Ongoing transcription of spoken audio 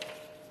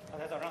大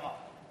家早上好。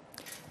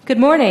 Good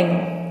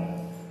morning.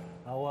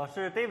 我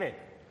是 David。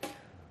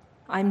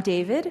 I'm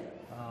David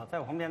在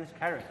我旁边的是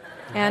Karen。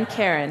 and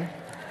Karen.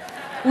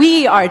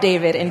 We are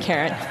David and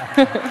Karen.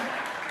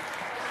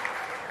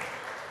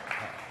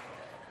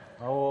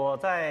 我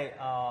在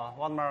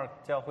Watermark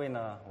教会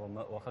呢，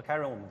我和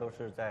Karen 我们都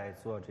是在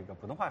做这个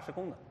普通话施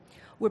工的。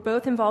 We're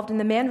both involved in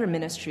the Mandarin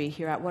ministry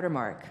here at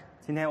Watermark.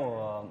 今天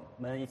我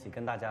们一起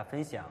跟大家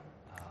分享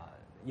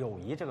友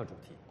谊这个主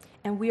题。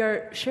 And we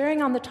are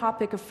sharing on the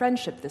topic of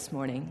friendship this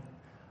morning.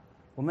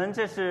 我们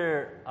这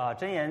是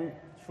箴言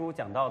书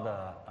讲到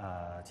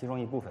的其中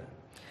一部分。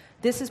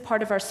 This is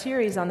part of our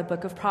series on the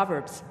book of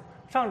Proverbs.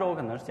 上周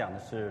可能是讲的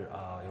是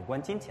有关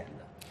金钱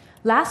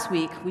的。 Last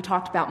week, we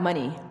talked about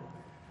money.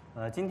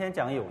 今天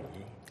讲友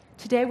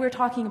谊。 Today, we're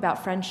talking about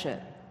friendship.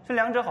 这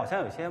两者好像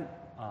有些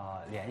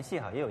联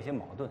系也有一些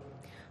矛盾。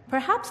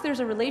 Perhaps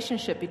there's a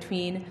relationship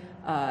between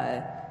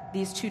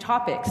these two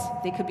topics.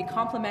 They could be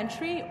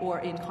complementary or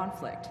in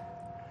conflict.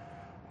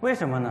 为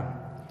什么呢？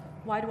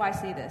 Why do I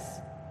say this?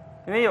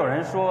 因为有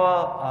人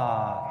说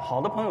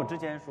好的朋友之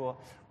间说，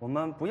我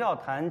们不要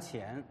谈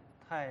钱，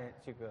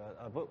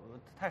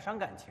太伤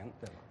感情，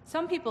对吧？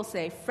 Some people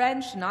say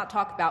friends should not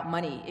talk about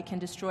money. It can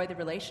destroy the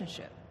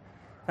relationship.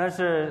 但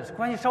是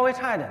关系稍微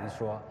差一点的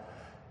说，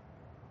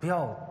不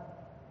要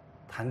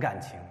谈感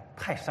情，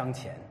太伤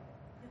钱。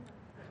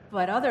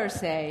 But others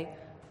say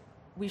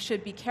we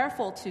should be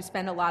careful to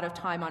spend a lot of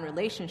time on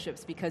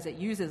relationships because it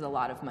uses a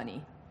lot of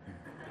money.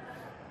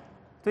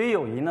 对于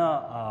友谊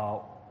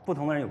呢，不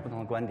同的人有不同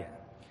的观点。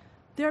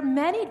 There are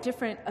many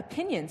different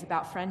opinions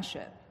about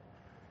friendship.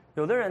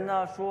 有的人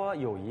呢说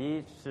友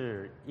谊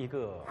是一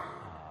个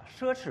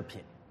奢侈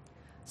品，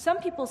 Some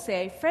people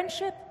say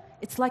friendship,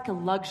 it's like a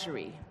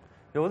luxury.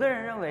 有的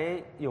人认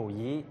为友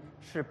谊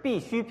是必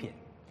需品。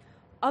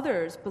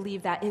 Others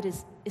believe that it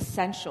is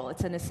essential.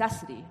 It's a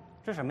necessity.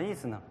 这什么意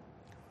思呢？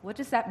 What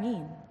does that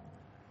mean?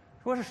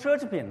 如果是奢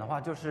侈品的话，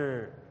就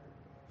是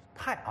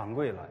太昂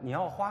贵了，你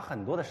要花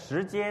很多的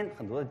时间、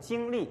很多的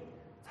精力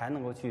才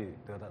能够去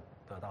得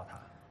到它。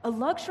 A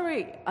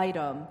luxury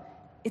item,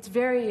 it's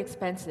very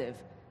expensive.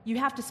 You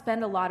have to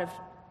spend a lot of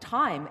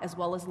time as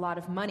well as a lot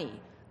of money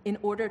in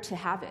order to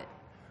have it.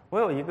 我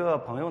有一个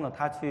朋友呢，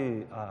他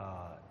去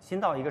新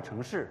到一个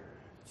城市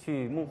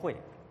去牧会。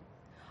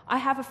 I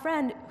have a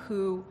friend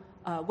who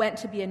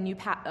went to be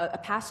a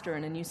pastor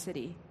in a new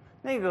city.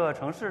 那个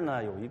城市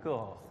呢有一个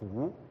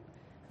湖，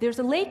 There's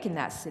a lake in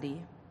that city.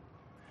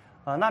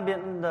 那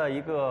边的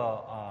一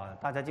个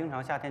大家经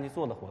常夏天去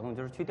做的活动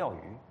就是去钓鱼。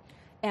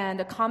 And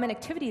a common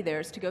activity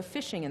there is to go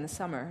fishing in the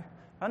summer.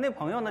 然后那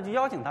朋友呢就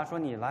邀请他说：“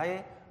你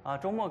来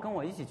周末跟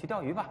我一起去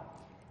钓鱼吧。”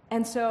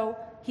 And so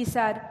he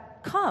said,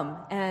 "Come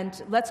and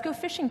let's go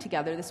fishing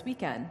together this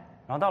weekend."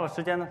 然后到了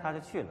时间呢，他就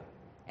去了。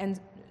 And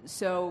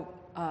so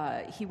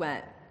he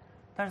went.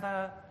 但是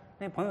他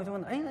那朋友就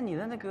问他：“哎，那你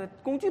的那个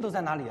工具都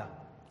在哪里啊？”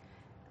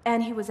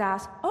 And he was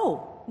asked,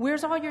 "Oh,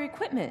 where's all your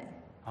equipment?"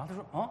 然后他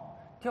说：“哦，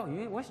钓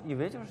鱼，我以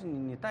为就是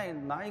你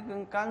拿一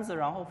根杆子，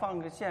然后放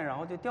个线，然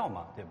后就钓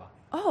嘛，对吧？”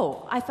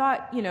 Oh, I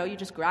thought, you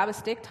just grab a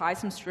stick, tie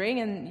some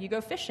string, and you go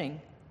fishing.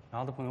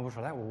 然后他朋友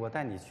说：“来，我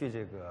带你去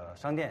这个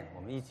商店，我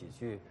们一起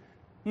去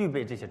预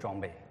备这些装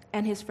备。”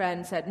 And his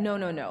friend said, "No,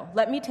 no, no.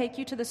 Let me take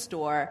you to the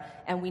store,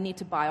 and we need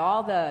to buy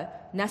all the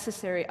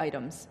necessary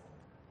items.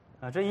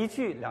 这一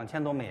去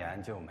$2000多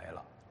就没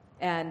了。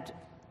 And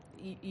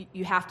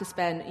you have to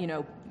spend,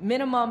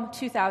 minimum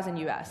 2,000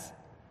 US."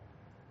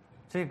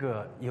 这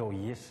个友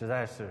谊实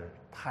在是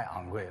太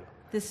昂贵了。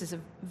 This is a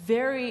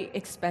very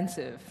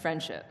expensive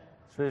friendship.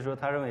 所以说，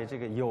他认为这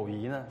个友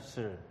谊呢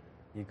是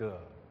一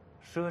个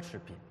奢侈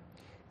品。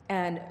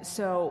 And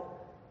so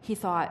he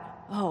thought,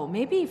 oh,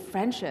 maybe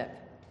friendship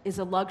is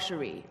a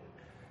luxury.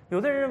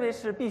 有的人认为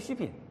是必需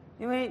品，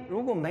因为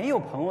如果没有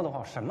朋友的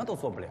话，什么都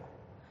做不了。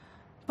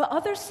 But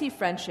others see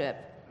friendship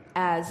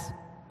as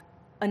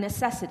a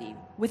necessity.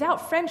 Without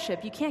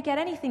friendship, you can't get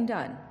anything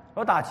done.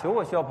 我打球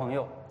我需要朋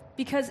友，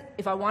 Because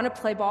if I want to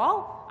play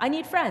ball, I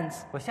need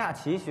friends. 我下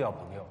棋需要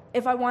朋友，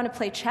 If I want to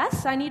play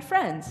chess, I need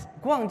friends.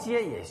 逛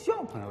街也需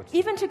要朋友。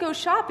 Even to go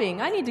shopping,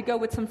 I need to go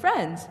with some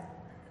friends.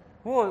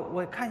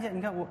 我看见，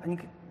你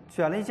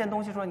选了一件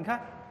东西，说你看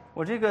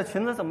我这个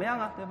裙子怎么样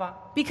啊，对吧？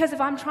 Because if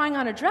I'm trying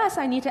on a dress,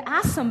 I need to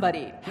ask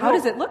somebody, how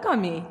does it look on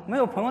me? 没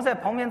有朋友在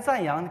旁边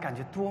赞扬，你感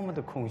觉多么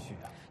的空虚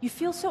啊！ You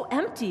feel so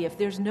empty if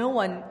there's no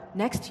one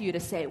next to you to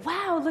say,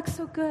 wow, it looks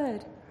so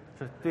good.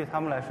 这对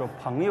他们来说，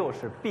朋友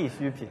是必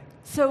需品。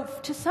 So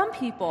to some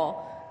people,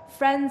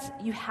 friends,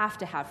 you have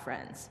to have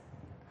friends.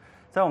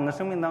 在我们的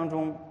生命当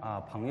中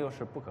朋友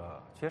是不可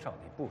缺少的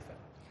一部分。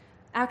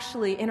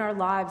 Actually, in our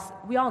lives,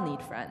 we all need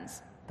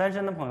friends. 单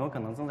身的朋友可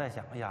能正在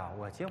想：哎呀，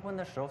我结婚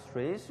的时候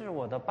谁是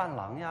我的伴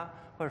郎呀，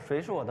或者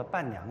谁是我的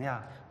伴娘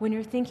呀？ When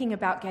you're thinking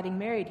about getting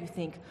married, you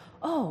think,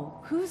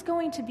 oh, who's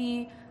going to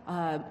be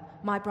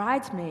my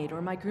bridesmaid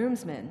or my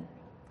groomsman?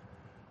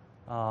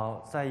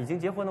 在已经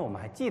结婚的我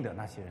们还记得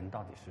那些人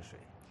到底是谁？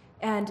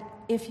 And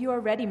if you are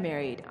already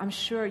married, I'm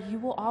sure you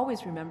will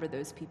always remember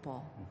those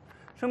people.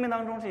 生命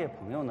当中这些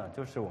朋友呢，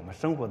就是我们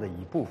生活的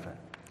一部分。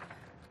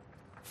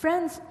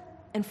Friends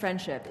and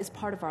friendship is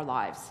part of our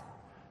lives,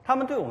 他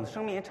们对我们的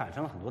生命也产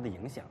生了很多的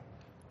影响。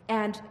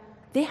 and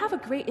they have a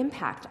great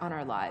impact on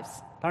our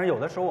lives. 当然，有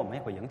的时候我们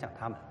也会影响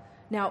他们。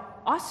 Now,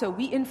 also,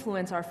 we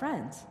influence our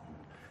friends.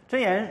 箴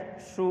言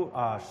书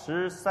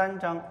13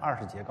章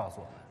20节告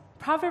诉我们，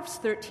 Proverbs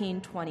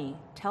 13:20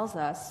 tells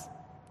us,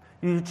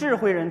 与智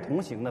慧人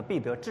同行的必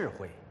得智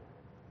慧，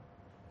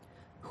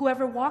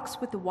 "Whoever walks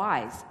with the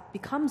wise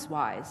becomes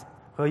wise,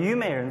 和愚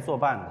昧人作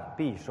伴的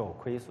必受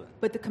亏损。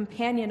 but the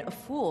companion of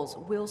fools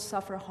will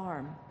suffer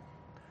harm."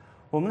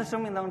 我们的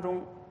生命当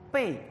中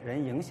被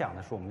人影响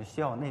的时候，我们需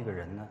要那个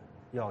人呢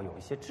要有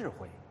一些智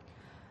慧。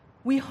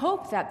 We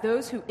hope that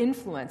those who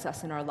influence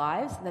us in our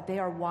lives, that they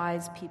are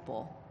wise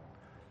people.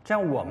 这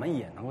样我们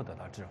也能够得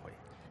到智慧。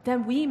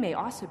 Then we may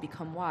also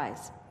become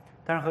wise.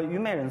 但是和愚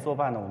昧人作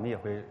伴呢，我们也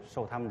会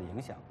受他们的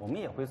影响，我们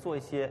也会做一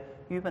些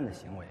愚笨的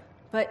行为。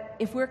 But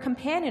if we're a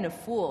companion of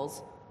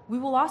fools, we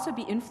will also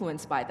be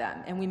influenced by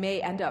them, and we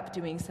may end up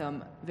doing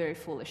some very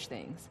foolish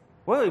things.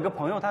 我有一个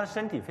朋友，他的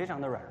身体非常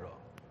的软弱，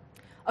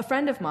 A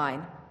friend of mine,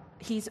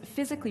 he's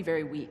physically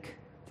very weak.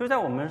 就是在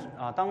我们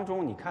当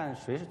中，你看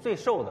谁是最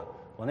瘦的？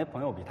我那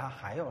朋友比他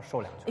还要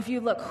瘦2圈。 If you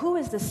look, who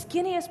is the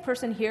skinniest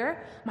person here?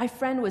 My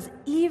friend was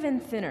even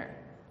thinner.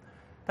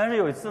 但是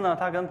有一次呢，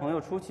他跟朋友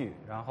出去，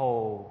然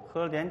后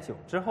喝了点酒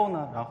之后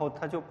呢，然后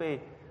他就被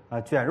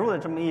卷入了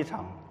这么一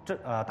场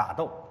打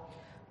斗。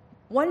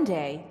 One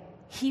day,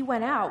 he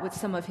went out with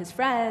some of his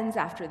friends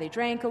after they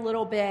drank a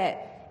little bit,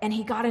 and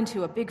he got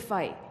into a big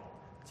fight.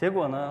 结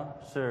果呢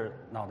是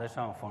脑袋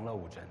上缝了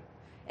5针。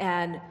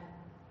 And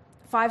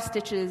 5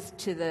 stitches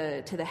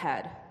to the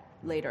head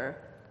later.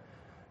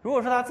 如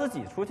果说他自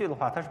己出去的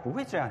话，他是不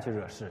会这样去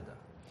惹事的。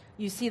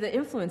 You see the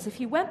influence. If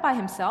he went by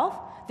himself,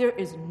 there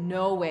is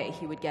no way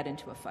he would get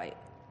into a fight.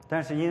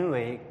 但是因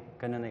为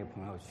跟着那个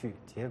朋友去，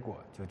结果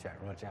就卷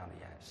入了这样的一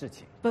件事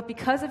情。 But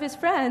because of his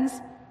friends,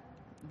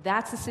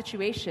 that's the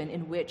situation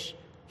in which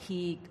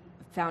he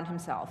found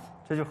himself.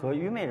 这就和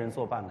愚昧人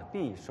作伴的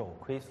必受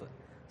亏损。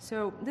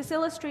 So this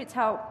illustrates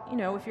how,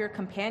 if you're a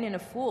companion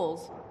of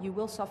fools, you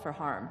will suffer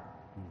harm.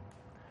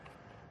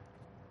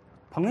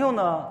 朋友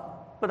呢，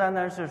不单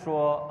单是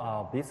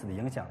说彼此的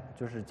影响，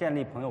就是建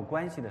立朋友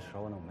关系的时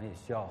候呢，我们也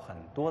需要很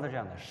多的这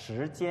样的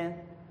时间，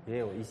也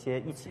有一些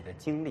一起的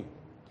经历。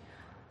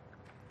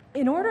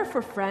 In order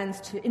for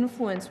friends to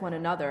influence one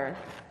another,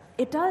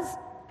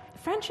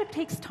 friendship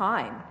takes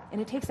time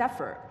and it takes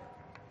effort.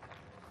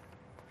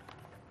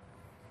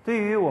 对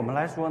于我们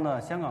来说呢，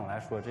香港来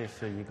说，这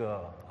是一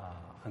个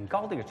很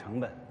高的一个成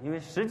本，因为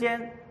时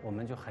间我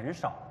们就很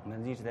少，我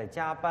们一直在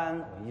加班，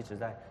我们一直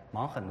在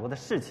忙很多的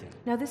事情。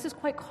 Now, this is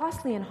quite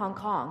costly in Hong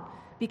Kong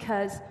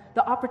because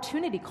the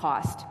opportunity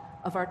cost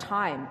of our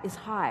time is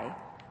high.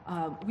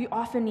 We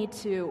often need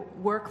to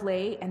work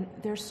late, and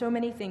there's so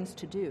many things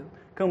to do.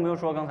 更不用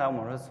说刚才我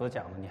们所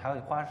讲的，你还会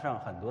花上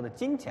很多的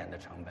金钱的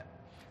成本。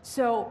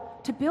 So,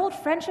 to build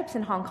friendships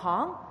in Hong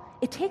Kong,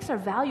 it takes our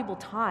valuable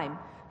time,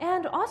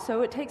 and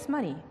also it takes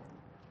money.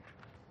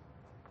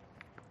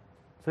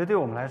 所以对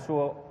我们来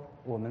说，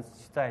我们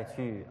在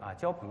去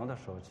交朋友的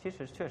时候，其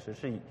实确实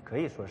是可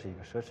以说是一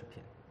个奢侈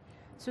品。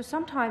 So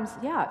sometimes,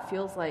 yeah, it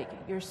feels like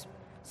you're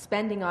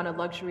spending on a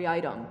luxury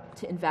item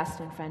to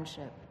invest in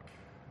friendship.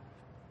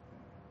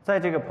 在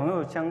这个朋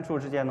友相处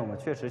之间呢，我们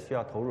确实需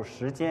要投入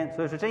时间。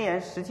所以说，箴言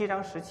17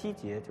章17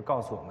节就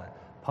告诉我们，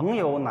朋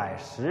友乃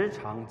时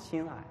常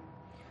亲爱。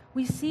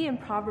 We see in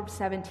Proverbs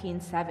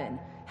 17:7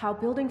 how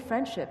building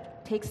friendship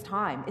takes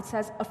time. It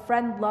says, "A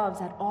friend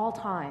loves at all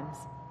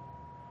times."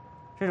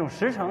 这种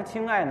时常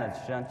亲爱呢，实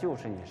际上就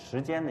是你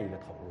时间的一个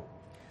投入。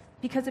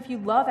 Because if you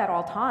love at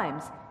all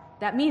times,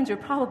 that means you're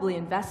probably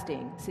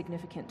investing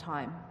significant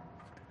time.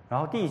 然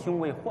后弟兄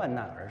为患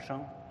难而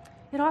生。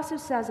 It also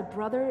says a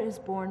brother is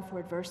born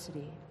for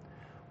adversity.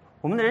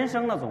 我们的人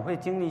生呢，总会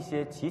经历一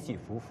些起起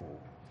伏伏。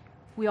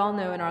 We all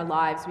know in our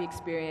lives we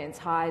experience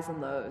highs and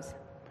lows.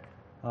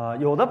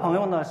 有的朋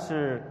友呢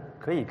是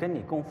可以跟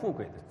你共富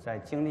贵的，在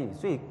经历你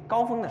最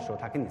高峰的时候，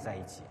他跟你在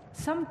一起。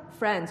 Some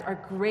friends are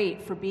great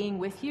for being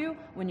with you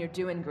when you're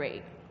doing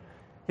great.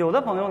 有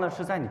的朋友呢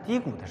是在你低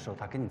谷的时候，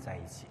他跟你在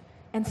一起。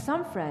 And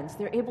some friends,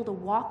 they're able to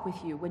walk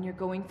with you when you're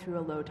going through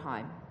a low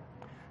time.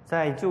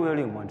 在旧约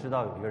里，我们知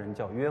道有一个人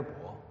叫约伯，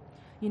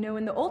 You know,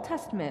 in the Old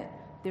Testament,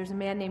 there's a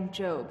man named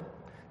Job.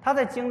 他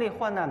在经历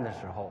患难的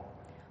时候，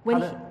 When 他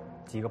的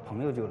几个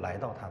朋友就来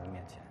到他的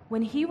面前。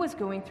 When he was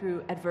going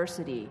through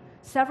adversity,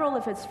 several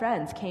of his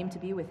friends came to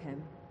be with him.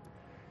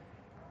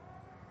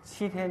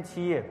 7天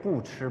7夜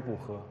不吃不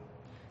喝，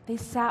 They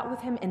sat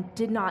with him and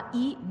did not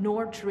eat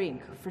nor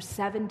drink for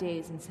 7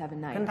 days and 7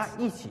跟他 nights.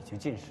 一起去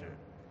进食。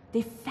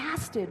 They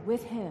fasted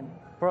with him.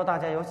 不知道大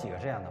家有几个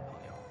这样的朋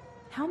友？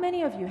 How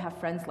many of you have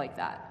friends like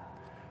that?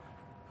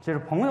 就是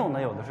朋友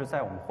呢，有的是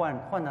在我们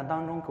患难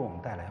当中给我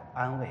们带来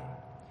安慰。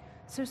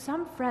 So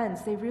some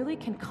friends, they really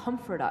can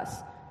comfort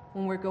us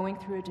when we're going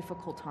through a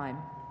difficult time.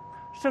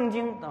 圣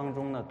经当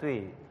中呢，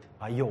对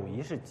友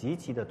谊是极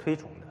其的推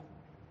崇的。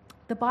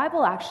 The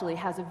Bible actually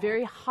has a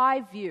very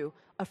high view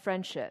of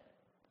friendship.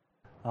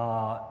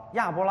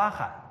 亚伯拉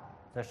罕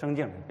在圣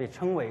经里被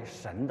称为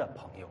神的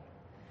朋友。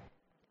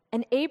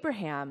And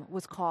Abraham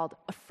was called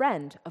a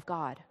friend of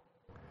God.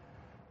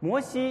 摩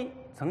西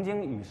曾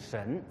经与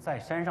神在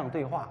山上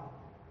对话，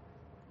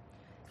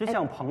就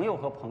像朋友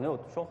和朋友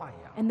说话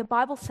一样。And the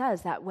Bible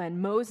says that when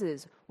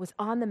Moses was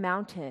on the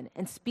mountain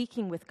and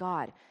speaking with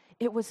God,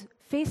 it was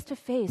face to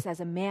face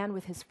as a man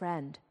with his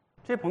friend.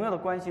 这朋友的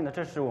关系呢，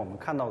这是我们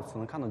所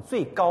能看到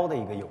最高的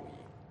一个友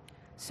谊。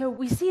So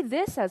we see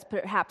this as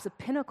perhaps a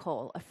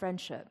pinnacle of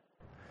friendship.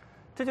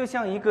 这就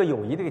像一个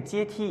友谊的一个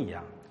阶梯一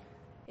样。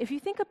If you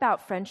think about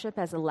friendship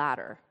as a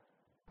ladder,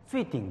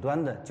 最顶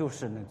端的就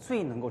是那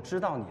最能够知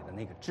道你的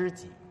那个知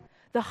己。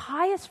the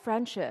highest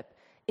friendship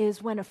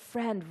is when a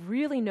friend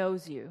really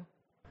knows you.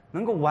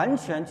 能够完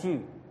全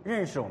去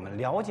认识我们、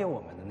了解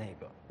我们的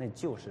那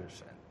就是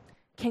神。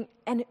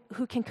And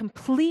who can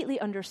completely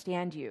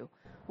understand you.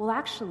 Well,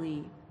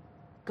 actually,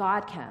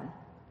 God can.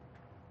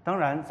 当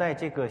然，在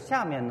这个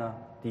下面呢，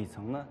底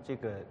层呢，这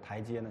个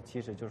台阶呢，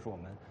其实就是我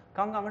们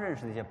刚刚认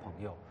识的一些朋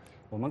友，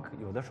我们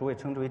有的时候会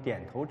称之为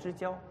点头之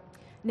交。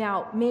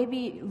Now,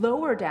 maybe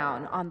lower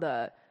down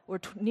or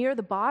near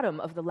the bottom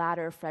of the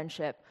ladder of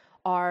friendship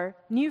are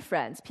new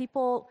friends,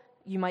 people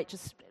you might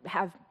just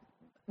have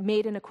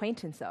made an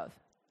acquaintance of.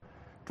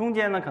 中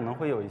间呢，可能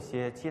会有一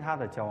些其他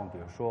的交往，比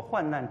如说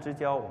患难之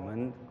交，我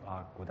们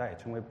古代也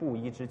称为布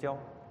衣之交。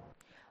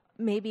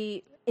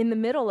Maybe in the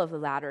middle of the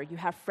ladder, you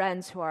have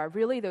friends who are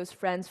really those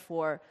friends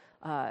for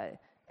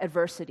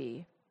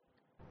adversity.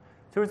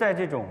 就是在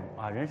这种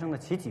人生的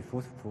起起伏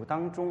伏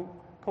当中，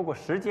透过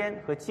时间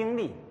和经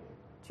历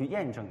去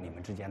验证你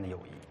们之间的友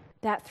谊。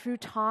That through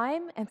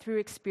time and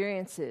through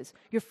experiences,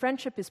 your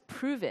friendship is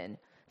proven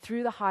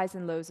through the highs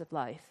and lows of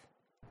life.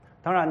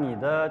 当然，你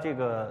的这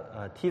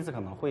个梯子可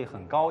能会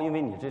很高，因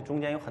为你这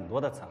中间有很多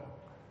的层。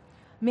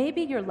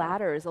Maybe your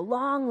ladder is a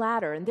long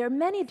ladder, and there are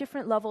many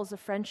different levels of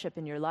friendship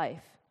in your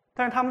life.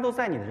 但是他们都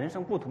在你的人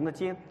生不同的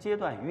阶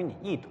段，与你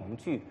一同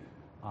去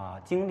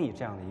经历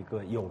这样的一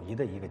个友谊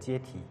的一个阶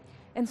梯。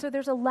And so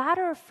there's a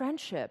ladder of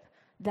friendship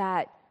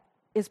that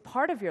is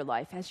part of your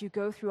life as you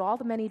go through all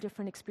the many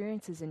different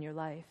experiences in your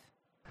life.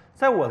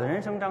 在我的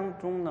人生当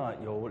中呢，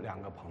有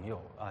2个朋友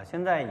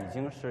现在已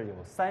经是有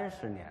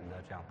30年的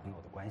这样朋友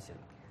的关系了。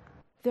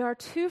There are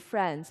 2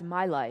 friends in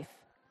my life.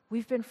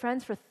 We've been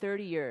friends for 30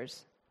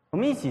 years. 我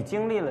们一起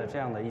经历了这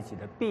样的一起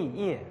的毕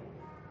业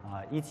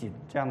一起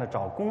这样的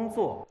找工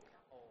作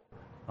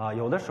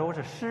有的时候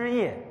是失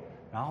业，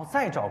然后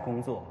再找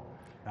工作，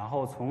然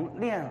后从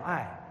恋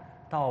爱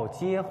到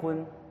结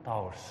婚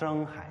到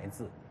生孩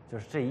子，就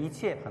是这一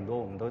切很多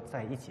我们都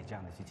在一起这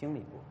样的去经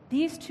历过。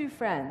These 2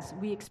 friends,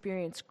 we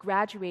experienced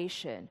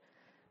graduation,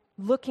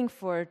 looking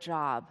for a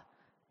job,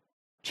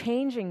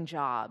 changing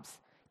jobs,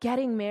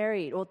 getting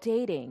married, or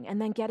dating, and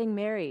then getting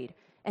married,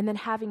 and then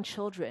having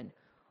children.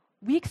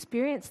 We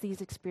experienced these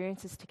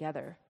experiences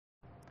together.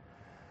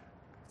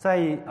 在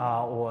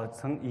我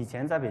以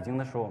前在北京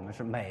的时候，我们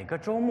是每个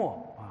周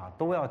末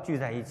都要聚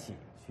在一起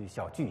去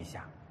小聚一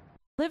下。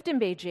Lived in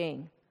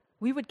Beijing,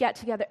 we would get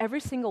together every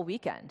single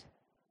weekend,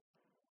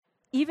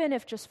 even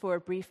if just for a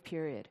brief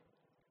period.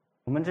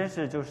 我们真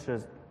是就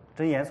是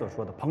箴言所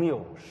说的朋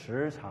友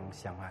时常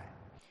相爱。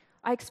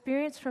I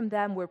experienced from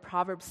them where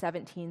Proverbs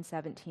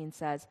 17:17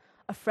 says,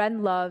 "A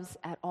friend loves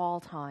at all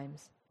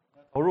times."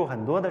 投入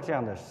很多的这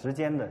样的时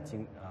间的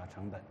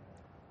成本。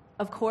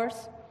Of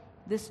course,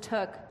 this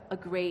took a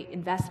great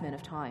investment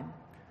of time.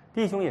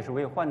 弟兄也是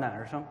为患难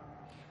而生。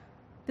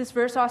This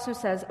verse also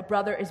says, "A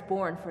brother is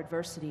born for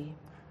adversity."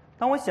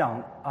 当我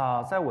想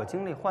在我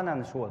经历患难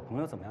的时候，我的朋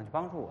友怎么样去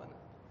帮助我呢？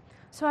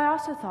 So I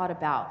also thought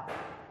about,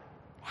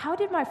 how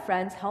did my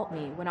friends help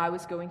me when I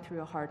was going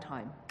through a hard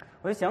time?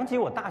 我就想起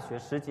我大学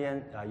时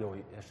间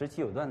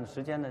有段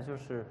时间呢，就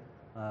是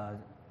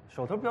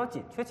手头比较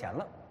紧，缺钱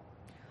了。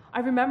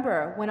I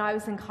remember when I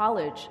was in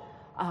college,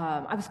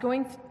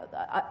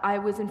 I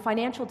was in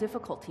financial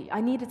difficulty.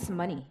 I needed some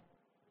money.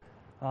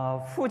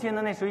 父亲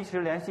呢那时候一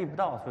直联系不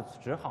到，所以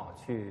只好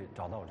去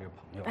找到我这个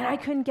朋友。 And I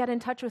couldn't get in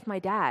touch with my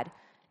dad,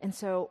 and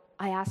so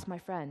I asked my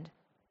friend.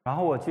 然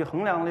后我去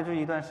衡量了这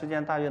一段时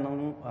间大约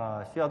能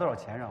需要多少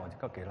钱，然后我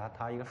就给了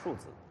他一个数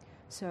字。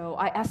So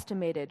I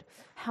estimated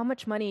how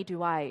much money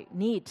do I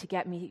need to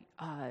get me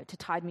to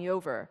tide me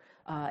over,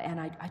 and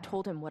I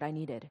told him what I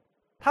needed.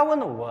 他问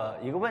了我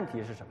一个问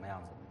题是什么样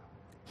子的呢？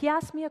 He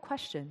asked me a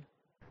question.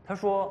 他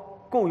说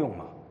够用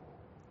吗？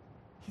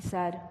 He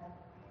said,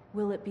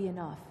 "Will it be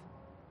enough?"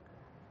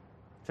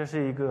 这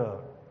是一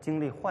个经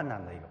历患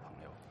难的一个朋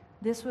友。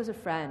 This was a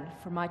friend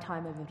for my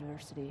time of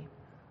adversity.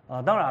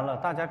 当然了，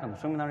大家可能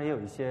生命当中也有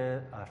一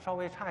些稍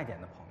微差一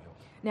点的朋友。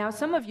 Now,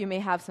 some of you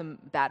may have some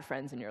bad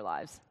friends in your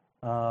lives.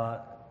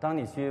 当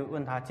你去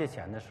问他借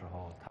钱的时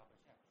候，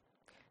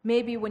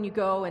 Maybe when you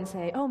go and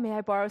say, "Oh, may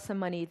I borrow some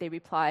money?" they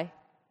reply,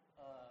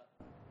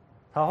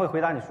 他会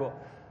回答你说：“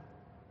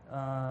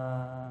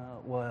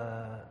我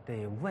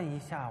得问一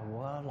下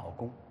我老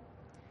公。”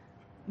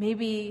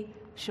 Maybe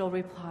she'll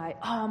reply,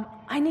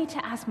 "I need to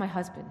ask my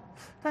husband."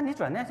 但你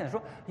转念想说：“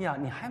哎呀，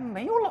你还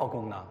没有老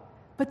公呢。”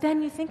 But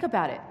then you think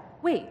about it.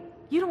 Wait,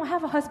 you don't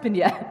have a husband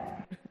yet.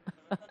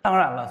 当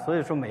然了，所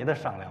以说没得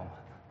商量嘛。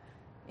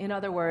 In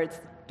other words,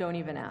 don't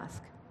even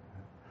ask.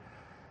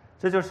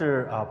 这就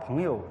是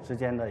朋友之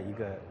间的一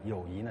个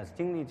友谊呢，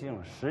经历这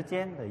种时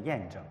间的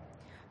验证。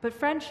 But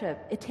friendship,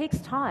 it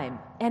takes time,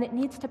 and it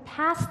needs to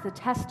pass the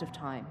test of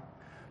time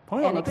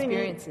朋友 and 呢对你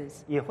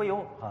experiences. 也会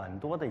有很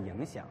多的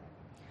影响。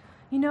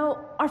 You know,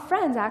 our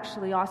friends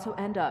actually also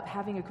end up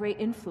having a great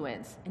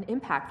influence and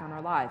impact on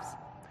our lives.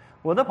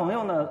 我的朋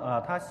友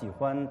呢，他喜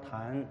欢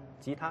弹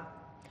吉他。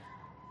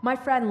 A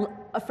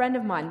friend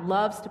of mine,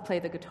 loves to play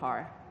the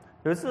guitar.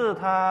 有一次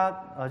他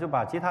就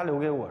把吉他留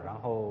给我，然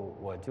后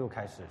我就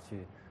开始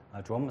去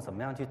琢磨怎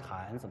么样去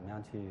弹，怎么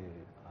样去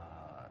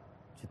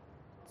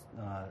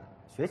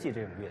学习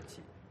这种乐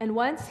器。 And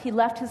once he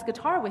left his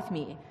guitar with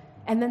me,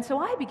 and then so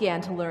I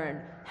began to learn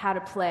how to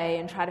play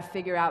and try to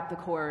figure out the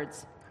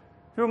chords.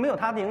 就是没有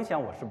他的影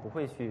响，我是不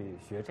会去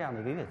学这样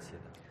的一个乐器的。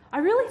 I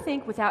really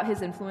think without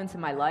his influence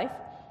in my life,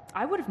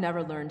 I would have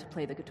never learned to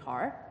play the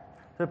guitar.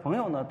 所以朋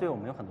友呢对我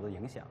们有很多的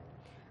影响。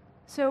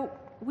 So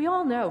we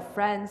all know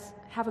friends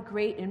have a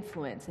great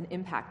influence and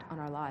impact on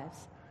our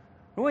lives.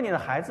 如果你的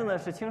孩子呢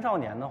是青少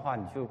年的话，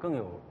你就更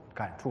有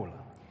感触了。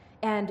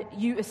 And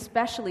you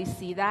especially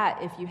see that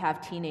if you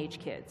have teenage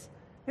kids.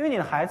 因为你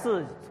的孩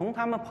子从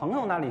他们朋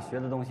友那里学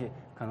的东西，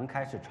可能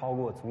开始超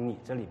过从你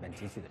这里边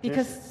汲取的知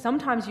Because 识。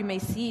 sometimes you may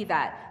see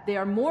that they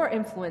are more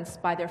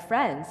influenced by their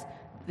friends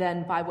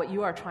than by what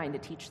you are trying to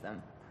teach them.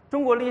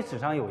 中国历史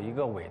上有一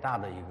个伟大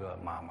的一个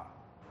妈妈，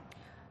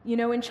 You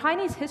know, in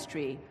Chinese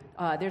history,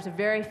 there's a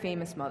very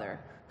famous mother.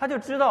 她就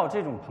知道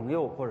这种朋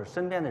友或者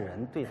身边的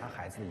人对她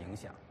孩子的影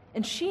响，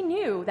 And she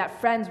knew that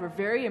friends were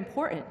very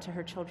important to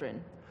her children.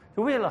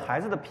 就为了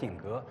孩子的品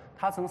格，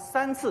她曾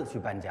3次去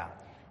搬家。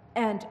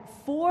 And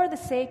for the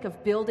sake of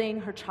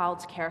building her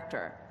child's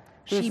character,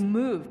 she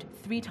moved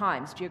 3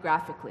 times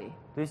geographically.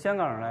 对于香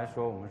港人来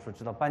说，我们说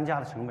知道搬家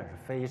的成本是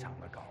非常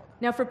的高的，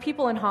 Now, for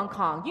people in Hong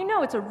Kong, you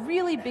know it's a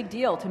really big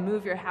deal to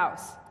move your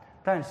house.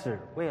 但是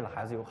为了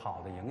孩子有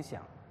好的影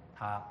响，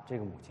她这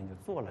个母亲就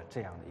做了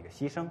这样的一个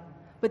牺牲。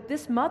 But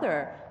this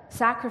mother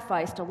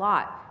sacrificed a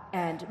lot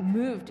and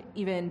moved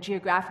even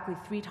geographically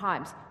 3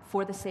 times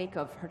for the sake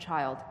of her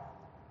child.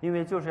 因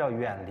为就是要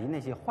远离那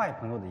些坏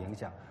朋友的影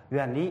响，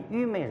远离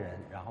愚昧人，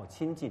然后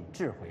亲近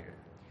智慧人。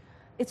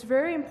 It's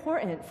very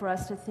important for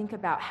us to think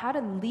about how to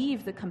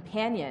leave the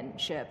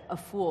companionship of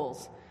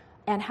fools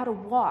and how to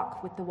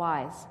walk with the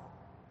wise.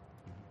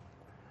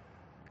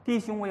 弟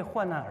兄为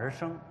患难而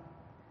生，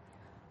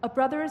 A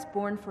brother is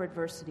born for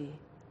adversity.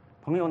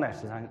 朋友乃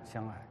时常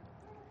相爱。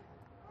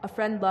 A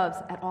friend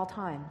loves at all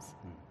times.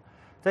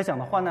 在想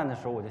到患难的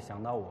时候，我就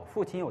想到我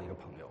父亲有一个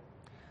朋友。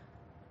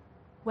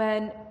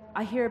 When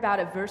I hear about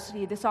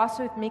adversity, this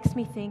also makes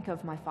me think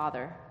of my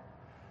father.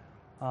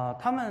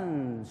 他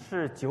们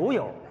是酒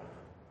友，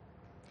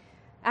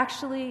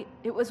 Actually,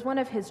 it was one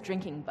of his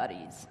drinking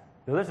buddies.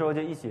 有的时候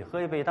就一起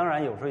喝一杯，当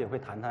然有时候也会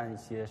谈谈一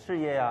些事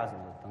业呀、什么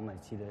等等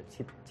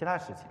其他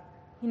事情。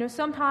 You know,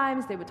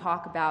 sometimes they would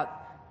talk about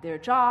their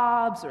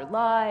jobs or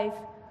life,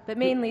 but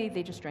mainly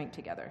they just drank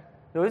together.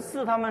 有一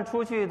次他们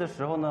出去的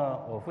时候呢，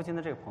我父亲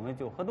的这个朋友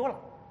就喝多了，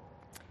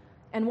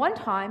 And one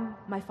time,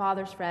 my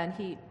father's friend,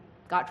 he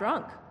got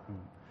drunk.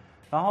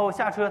 然后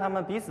下车他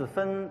们彼此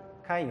分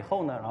开以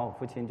后呢，然后我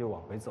父亲就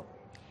往回走。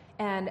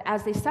 And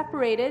as they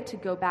separated to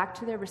go back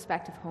to their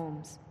respective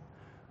homes,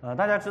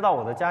 大家知道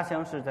我的家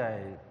乡是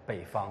在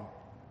北方，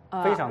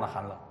非常的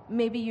寒冷。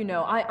 maybe you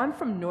know, I'm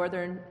from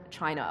northern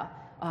China,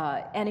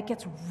 and it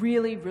gets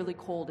really, really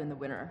cold in the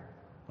winter.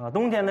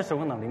 冬天的时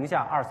候呢，零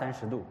下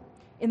20-30度，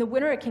 In the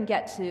winter, it can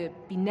get to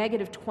be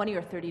negative 20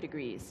 or 30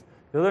 degrees.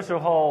 有的时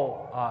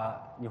候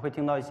你会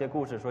听到一些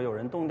故事，说有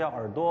人冻掉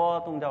耳朵、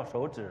冻掉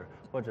手指，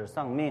或者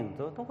丧命，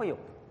都会有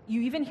的。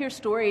 You even hear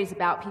stories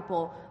about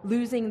people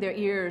losing their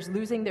ears,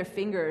 losing their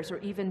fingers, or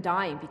even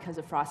dying because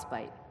of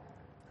frostbite.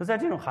 就在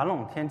这种寒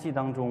冷天气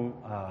当中，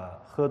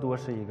喝多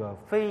是一个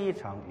非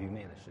常愚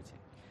昧的事情。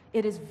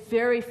 It is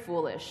very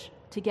foolish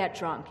to get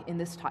drunk in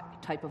this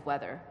type of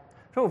weather.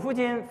 所以我父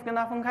亲跟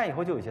他分开以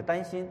后就有些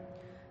担心，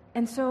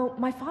 And so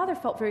my father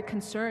felt very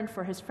concerned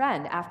for his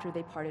friend after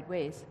they parted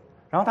ways.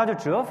 然后他就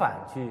折返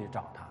去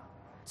找他，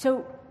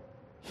 So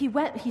he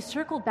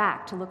circled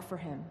back to look for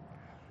him.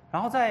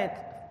 然后在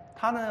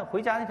他呢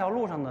回家那条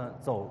路上呢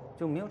走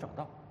就没有找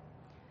到，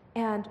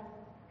 And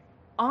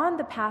on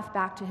the path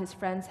back to his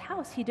friend's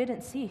house, he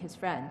didn't see his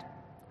friend.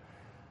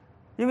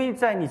 因为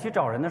在你去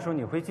找人的时候，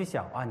你会去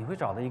想你会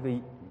找到一个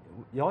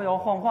摇摇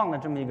晃晃的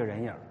这么一个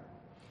人影。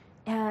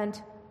 And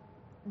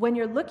when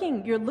you're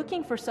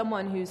looking for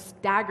someone who's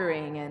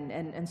staggering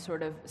and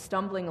sort of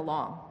stumbling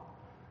along.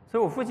 所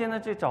以我父亲呢，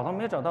这找到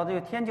没有找到，这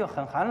个天就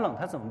很寒冷，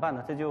他怎么办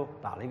呢？他就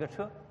打了一个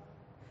车，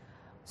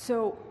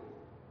 So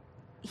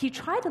he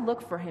tried to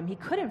look for him. He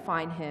couldn't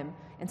find him,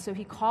 and so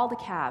he called a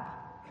cab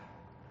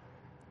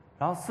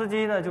然后司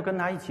机呢就跟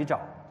他一起找，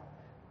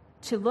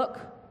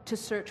 to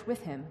search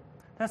with him.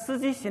 但司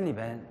机心里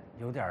边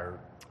有点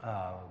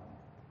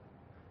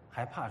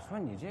害怕，说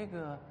你这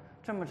个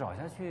这么找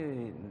下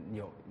去，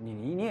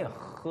你也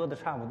喝的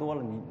差不多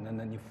了，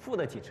你付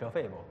得起车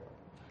费不？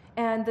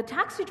 And the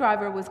taxi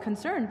driver was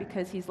concerned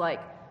because he's like,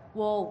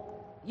 well,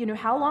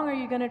 how long are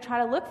you going to try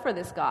to look for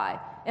this guy?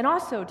 And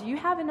also, do you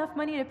have enough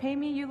money to pay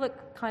me? You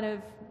look kind of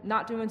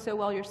not doing so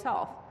well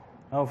yourself.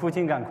 然后父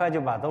亲赶快就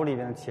把兜里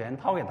边的钱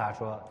掏给他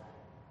说：“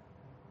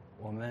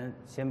我们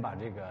先把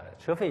这个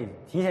车费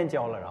提前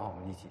交了，然后我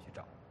们一起去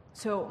找。”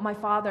 So my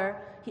father,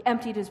 he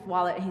emptied his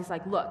wallet and he's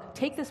like, look,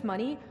 take this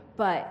money,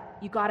 but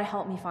you got to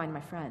help me find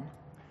my friend.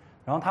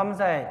 然后他们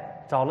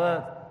在找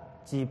了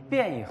几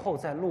遍以后，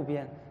在路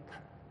边，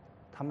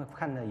他们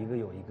看到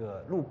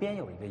路边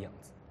有一个影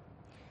子。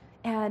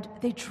And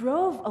they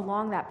drove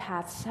along that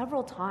path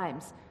several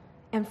times,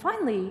 and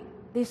finally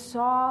they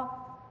saw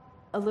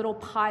a little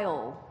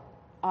pile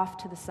off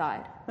to the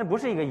side. 那不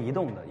是一个移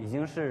动的，已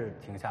经是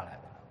停下来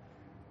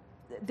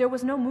的了。 There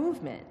was no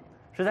movement.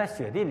 是在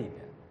雪地里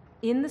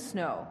边。 In the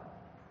snow.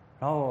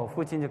 然后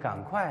父亲就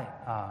赶快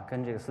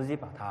跟这个司机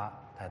把他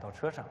抬到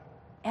车上。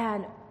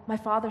 And my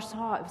father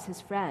saw it was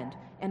his friend,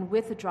 and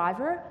with the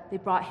driver, they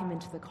brought him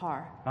into the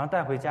car. 然后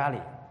带回家里。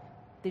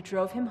 They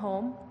drove him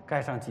home.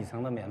 盖上几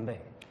层的棉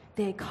被。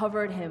 They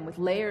covered him with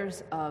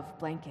layers of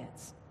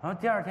blankets. 然后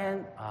第二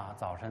天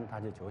早晨他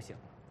就酒醒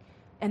了。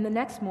 And the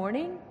next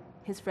morning,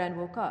 his friend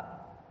woke up.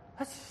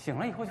 他醒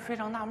了以后就非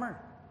常纳闷儿。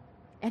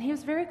 And he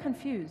was very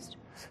confused.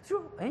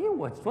 就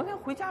我昨天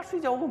回家睡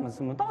觉，我们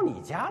怎么到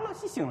你家了？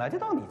一醒来就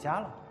到你家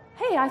了。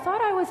 Hey, I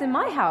thought I was in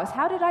my house.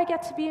 How did I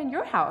get to be in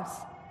your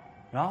house?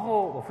 然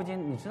后我父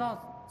亲，你知道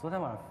昨天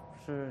晚上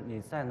是你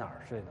在哪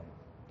儿睡的吗？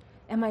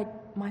 And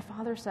my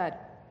father said,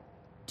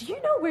 do you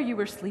know where you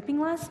were sleeping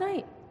last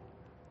night?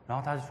 然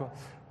后他就说，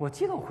我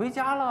记得我回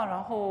家了，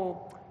然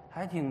后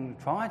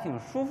床还挺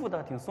舒服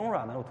的，挺松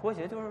软的，我脱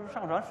鞋就是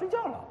上床睡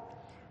觉了。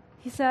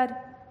 He said,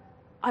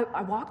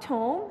 I walked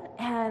home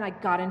and I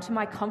got into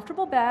my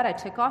comfortable bed, I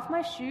took off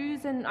my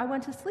shoes and I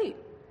went to sleep.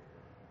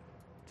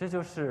 这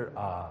就是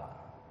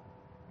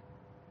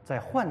在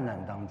患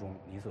难当中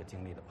你所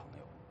经历的朋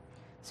友。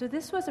 So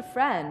this was a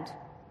friend.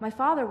 My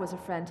father was a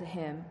friend to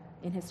him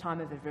in his time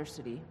of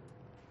adversity.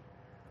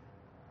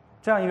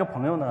 这样一个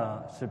朋友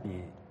呢，是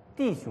比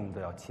弟兄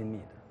都要亲密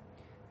的。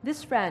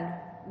 This friend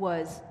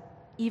was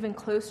even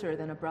closer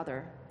than a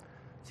brother.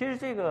 其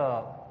实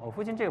我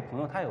父亲这个朋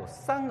友，他有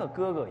3个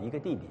哥哥，1个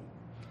弟弟。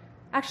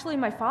 Actually,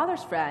 my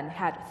father's friend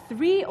had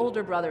 3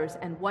 older brothers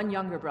and 1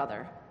 younger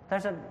brother.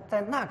 但是在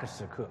那个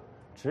时刻，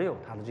只有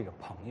他的这个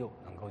朋友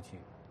能够去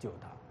救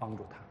他，帮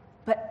助他。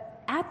 But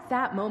at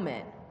that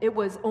moment, it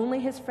was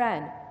only his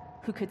friend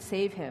who could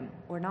save him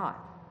or not.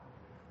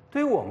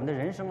 对于我们的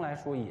人生来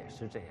说也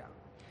是这样。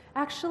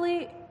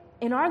 Actually,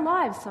 in our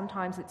lives,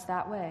 sometimes it's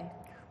that way.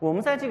 我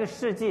们在这个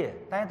世界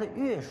待得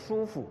越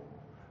舒服，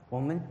我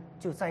们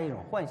就在一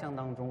种幻象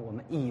当中，我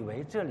们以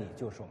为这里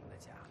就是我们的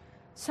家。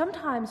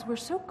 Sometimes we're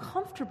so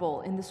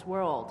comfortable in this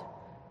world,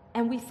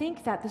 and we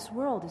think that this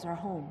world is our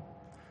home.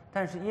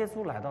 但是耶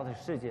稣来到这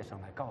世界上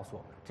来告诉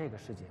我们，这个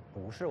世界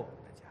不是我们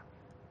的家。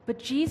 But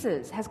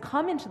Jesus has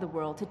come into the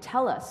world to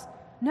tell us,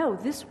 no,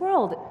 this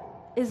world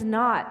is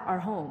not our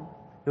home.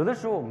 有的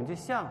时候我们就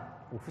像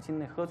我父亲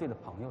那喝醉的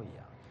朋友一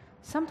样，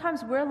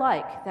 Sometimes we're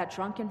like that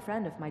drunken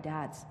friend of my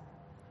dad's.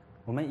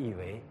 我们以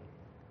为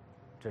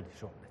这里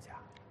是我们的家。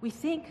 We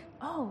think,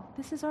 oh,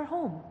 this is our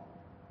home.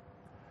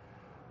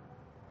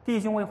 弟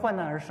兄为患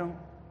难而生，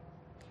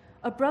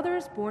 A brother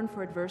is born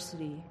for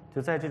adversity. 就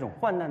在这种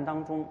患难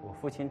当中，我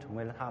父亲成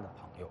为了他的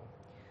朋友。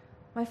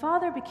 My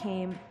father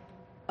became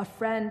a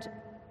friend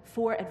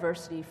for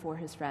adversity for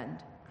his friend.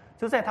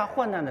 就在他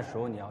患难的时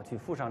候，你要去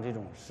付上这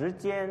种时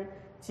间、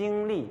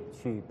精力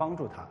去帮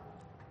助他。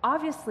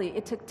 Obviously,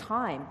 it took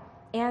time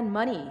and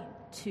money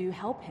to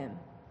help him.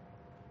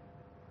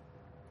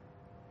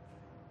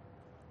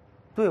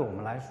 对我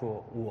们来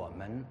说，我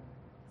们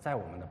在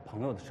我们的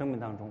朋友的生命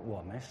当中，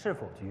我们是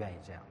否就愿意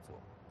这样做？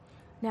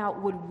 Now,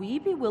 would we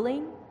be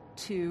willing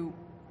to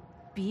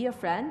be a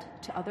friend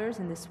to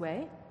others in this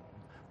way?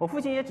 我父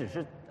亲也只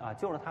是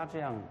救了他这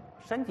样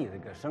身体的一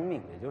个生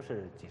命，也就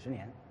是几十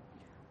年。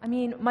 I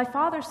mean, my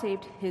father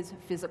saved his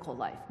physical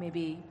life.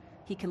 Maybe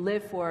he could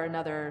live for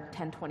another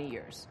 10, 20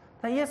 years.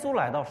 但耶稣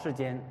来到世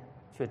间，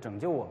却拯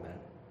救我们，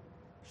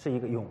是一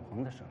个永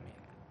恒的生命。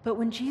 But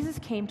when Jesus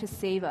came to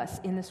save us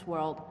in this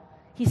world,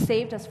 he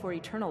saved us for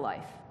eternal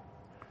life.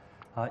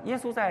 耶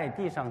稣在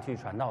地上去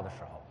传道的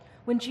时候，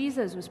 When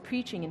Jesus was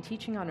preaching and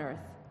teaching on earth,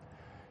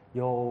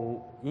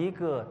 有一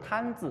个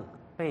瘫子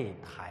被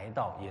抬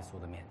到耶稣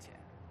的面前。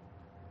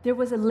 there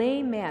was a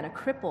lame man, a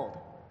crippled,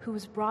 who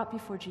was brought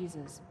before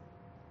Jesus.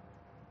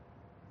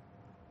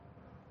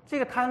 这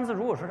个瘫子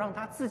如果说让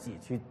他自己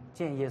去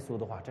见耶稣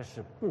的话，这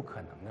是不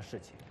可能的事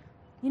情。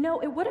 You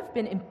know, it would have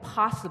been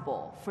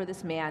impossible for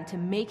this man to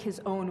make his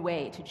own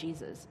way to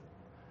Jesus.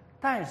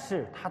 但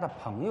是他的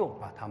朋友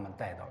把他们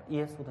带到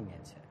耶稣的面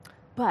前，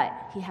 But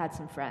he had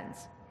some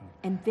friends,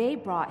 and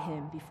they brought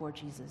him before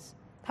Jesus.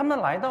 他们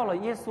来到了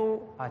耶稣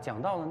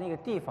讲道的那个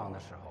地方的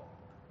时候，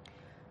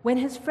 When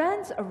his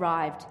friends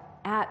arrived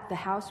at the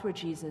house where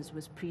Jesus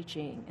was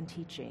preaching and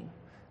teaching,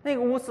 那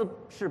个屋子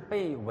是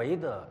被围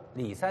的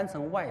里3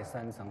层外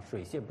3层，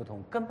水泄不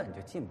通，根本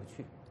就进不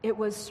去。It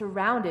was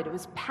surrounded. It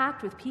was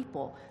packed with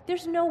people.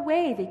 There's no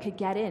way they could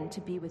get in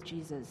to be with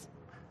Jesus.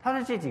 他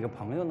的这几个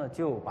朋友呢，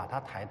就把他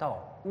抬到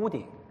屋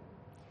顶。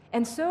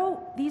And so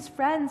these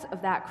friends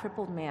of that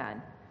crippled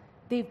man,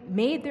 they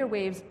made their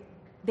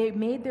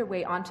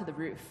way onto the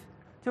roof.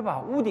 就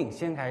把屋顶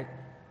掀开，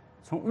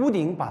从屋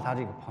顶把他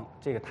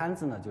这个摊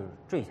子呢，就是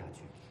坠下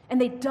去。And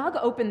they dug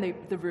open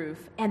the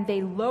roof, and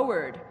they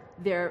lowered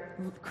their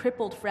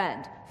crippled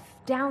friend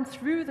down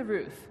through the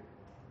roof.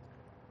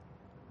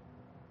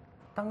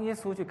 当耶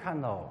稣去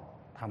看到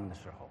他们的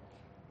时候，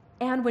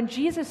 And when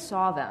Jesus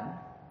saw them,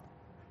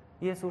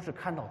 耶稣是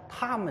看到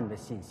他们的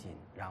信心，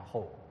然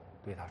后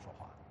对他说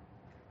话。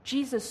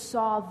Jesus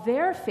saw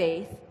their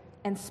faith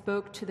and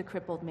spoke to the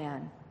crippled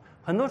man.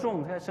 很多时候我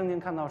们在圣经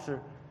看到是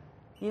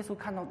耶稣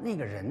看到那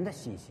个人的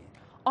信心。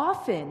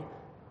 Often,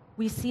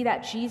 we see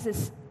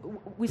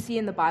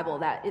in the Bible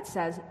that it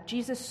says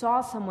Jesus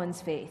saw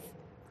someone's faith.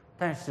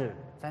 但是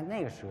在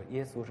那个时候，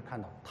耶稣是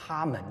看到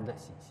他们的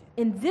信心。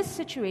 In this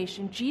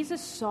situation, Jesus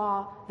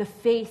saw the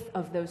faith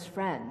of those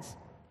friends.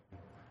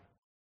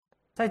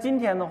 在今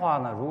天的话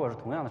呢，如果是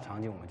同样的场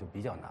景，我们就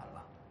比较难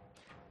了。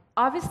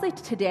 Obviously,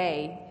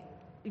 today,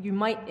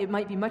 it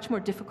might be much more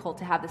difficult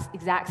to have this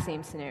exact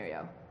same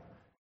scenario.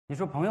 你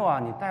说朋友啊，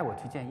你带我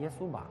去见耶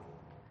稣吧。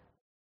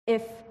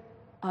 If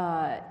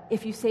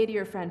you say to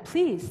your friend,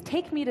 "Please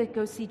take me to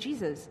go see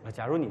Jesus,"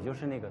 假如你就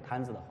是那个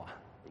摊子的话，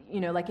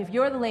 like if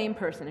you're the lame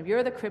person, if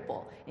you're the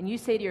cripple, and you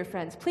say to your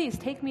friends, "Please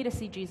take me to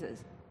see Jesus,"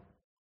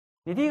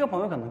 你第一个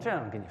朋友可能这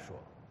样跟你说：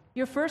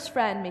 your first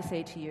friend may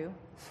say to you,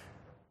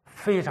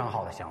 非常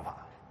好的想法，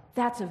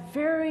 "That's a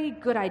very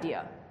good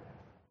idea.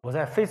 我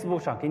在 Facebook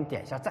上给你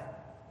点一下赞，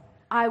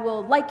 I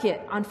will like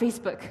it on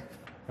Facebook,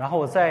 然后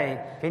我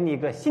再给你一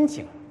个心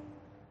情。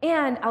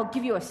 and I'll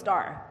give you a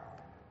star."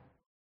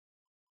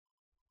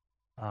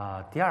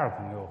 第二个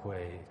朋友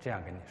会这样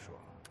跟你说：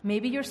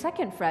 Maybe your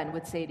second friend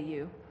would say to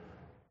you,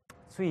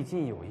 最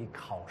近有一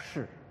考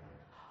试，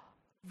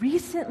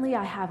 "Recently,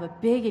 I have a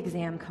big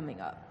exam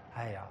coming up,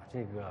 哎呀，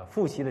这个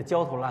复习的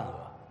焦头烂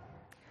额，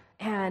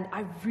 and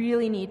I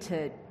really need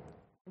to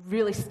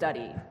really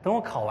study. 等我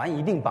考完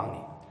一定帮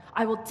你。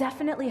 I will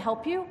definitely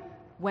help you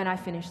when I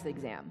finish the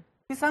exam."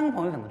 第三个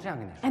朋友可能这样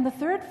跟你说： And the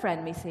third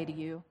friend may say to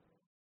you,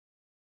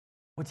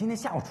 我今天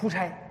下午出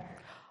差，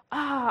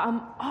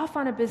 I'm off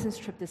on a business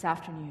trip this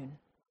afternoon.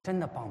 真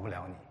的帮不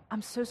了你。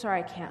 I'm so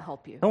sorry I can't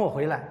help you. 等我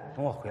回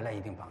来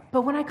一定帮你。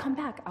 But when I come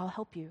back, I'll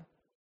help you."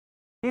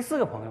 第四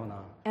个朋友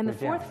呢， And the 会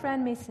这样 fourth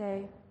friend may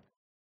say,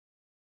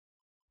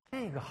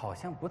 这个好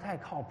像不太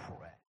靠谱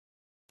哎，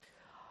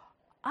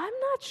 "I'm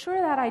not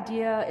sure that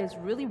idea is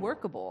really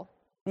workable.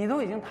 你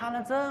都已经瘫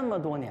了这么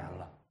多年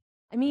了，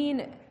 I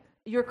mean,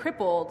 you're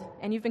crippled,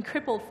 and you've been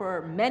crippled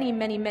for many,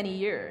 many, many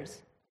years.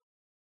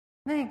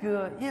 那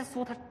个耶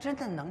稣他真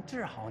的能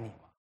治好你吗？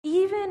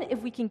 Even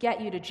if we can get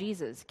you to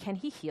Jesus, can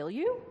he heal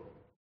you?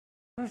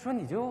 所以说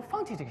你就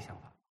放弃这个想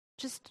法。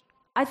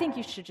 I think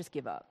you should just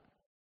give up."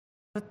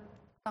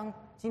 当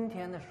今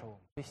天的时候，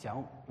就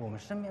想我们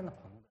身边的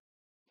朋友，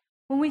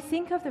 When we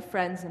think of the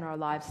friends in our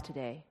lives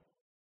today,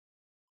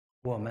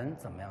 我们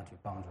怎么样去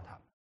帮助他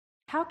们？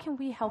 how can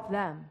we help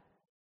them?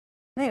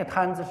 那个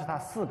摊子是他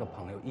4个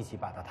朋友一起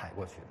把他抬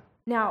过去的。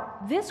 Now,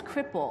 this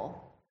cripple,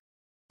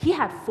 he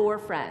had 4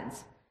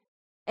 friends,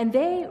 and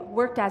they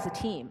worked as a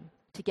team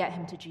to get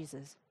him to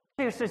Jesus.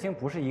 这个事情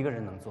不是一个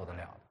人能做得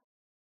了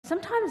的。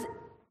 Sometimes,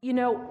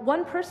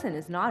 one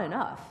person is not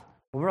enough.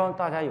 我不知道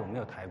大家有没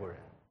有抬过人。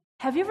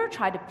 Have you ever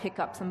tried to pick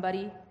up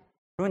somebody?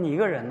 如果你一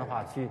个人的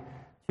话，去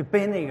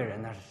背那个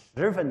人，那是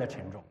十分的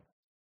沉重。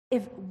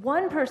 If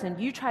one person,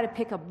 you try to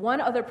pick up one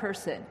other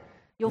person,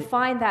 you'll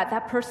find that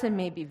person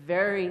may be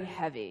very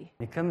heavy.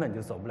 你根本就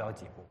走不了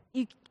几步。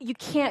 You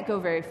can't go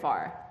very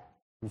far.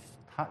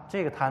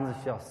 这个摊子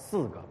需要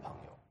4个朋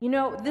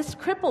友， This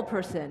crippled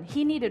person,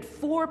 he needed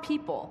 4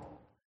 people.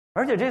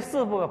 而且这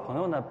4个朋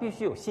友呢，必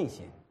须有信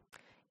心。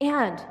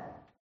 And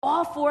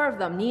all 4 of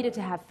them needed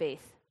to have faith.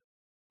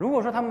 如果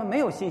说他们没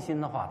有信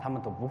心的话，他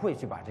们都不会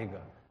去把这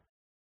个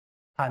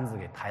摊子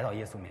给抬到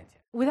耶稣面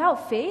前， Without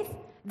faith,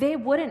 they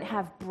wouldn't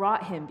have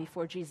brought him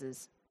before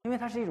Jesus. 因为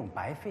它是一种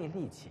白费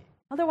力气。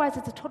 Otherwise,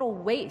 it's a total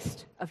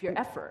waste of your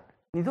effort.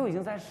 你都已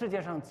经在世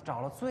界上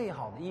找了最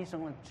好的医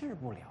生了，治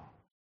不了。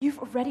 You've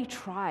already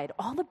tried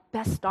all the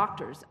best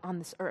doctors on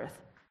this earth.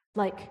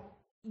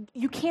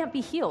 You can't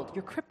be healed.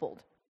 You're crippled.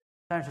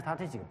 但是他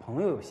这几个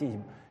朋友有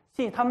信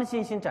心，他们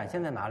信心展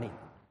现在哪里呢？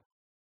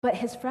 But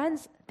his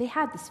friends, they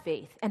had this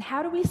faith. And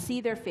how do we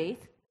see their faith?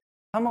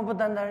 他们不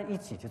单单一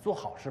起去做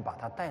好事，把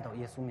他带到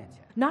耶稣面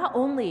前， Not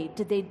only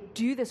did they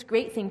do this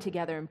great thing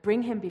together and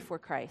bring him before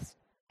Christ,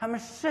 他们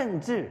甚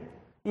至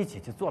一起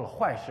去做了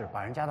坏事，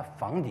把人家的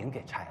房顶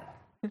给拆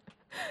了。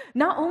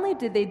 not only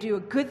did they do a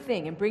good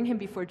thing and bring him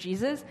before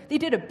Jesus, they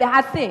did a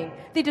bad thing.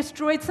 They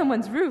destroyed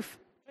someone's roof.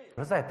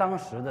 而在当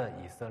时的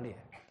以色列，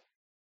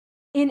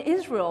 In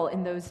Israel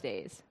in those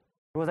days,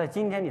 如果在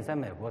今天你在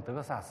美国德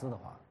克萨斯的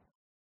话，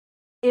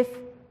 if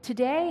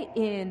today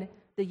in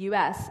the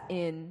U.S.,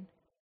 in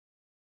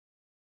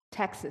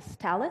Texas,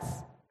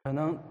 Dallas,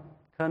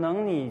 可可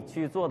能你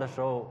去做的时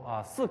候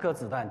4颗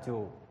子弹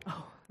就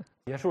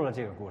结束了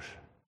这个故事。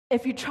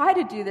If you try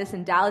to do this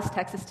in Dallas,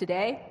 Texas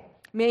today,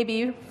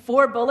 maybe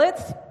 4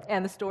 bullets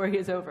and the story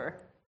is over.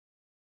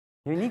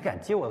 因为你敢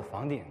接我的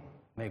房顶，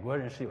美国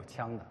人是有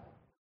枪的。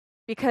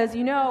Because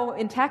you know,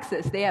 in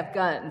Texas, they have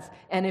guns.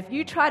 And if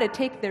you try to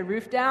take their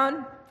roof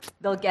down,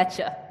 they'll get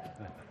you.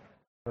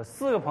 有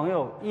4个朋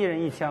友，一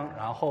人一枪，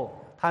然后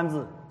摊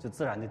子就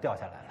自然就掉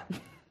下来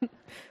了。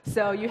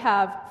So you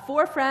have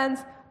 4 friends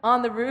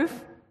on the roof,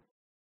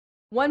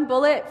 1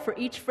 bullet for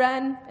each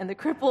friend, and the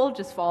cripple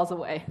just falls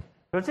away.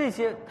 而这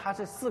些，他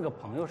这4个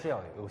朋友是要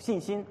有信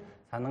心，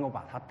才能够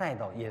把他带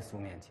到耶稣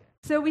面前。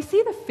So we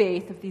see the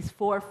faith of these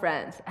 4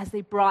 friends as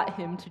they brought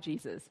him to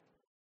Jesus.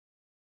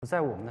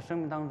 在我们的生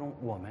命当中，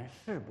我们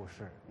是不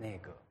是那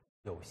个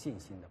有信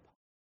心的朋友？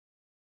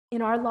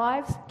 In our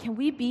lives, can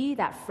we be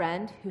that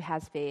friend who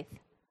has faith?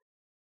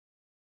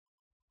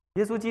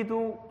 耶稣基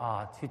督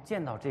去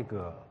见到这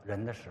个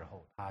人的时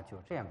候，他就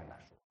这样跟他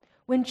说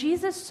When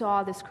Jesus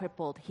saw this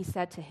crippled, he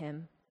said to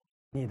him,：“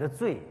 你的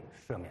罪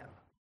赦免了。”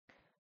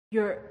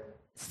 Your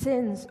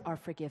sins are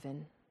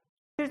forgiven.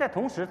 其实，在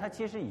同时，他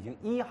其实已经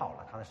医好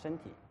了他的身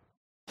体。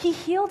 He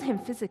healed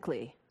him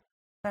physically.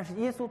 但是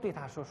耶稣对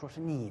他说：“是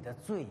你的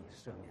罪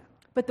赦免了。”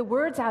 But the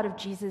words out of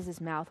Jesus'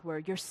 mouth were,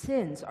 Your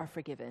sins are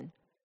forgiven.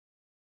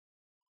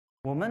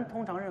 我们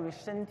通常认为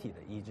身体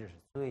的医治是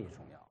最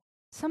重要的。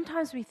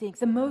 Sometimes we think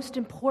the most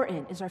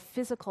important is our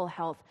physical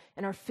health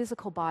and our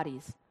physical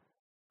bodies.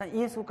 但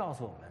耶稣告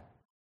诉我们，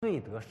罪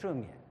得赦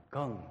免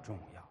更重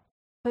要。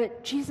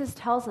 But Jesus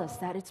tells us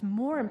that it's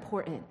more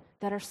important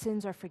that our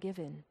sins are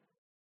forgiven.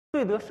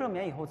 罪得赦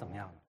免以后怎么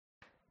样呢？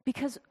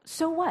 Because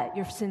so what?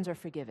 Your sins are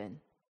forgiven.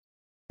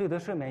 罪得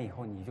赦免以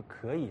后，你就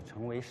可以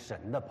成为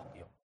神的朋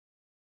友。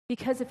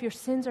 Because if your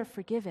sins are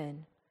forgiven,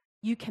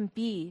 you can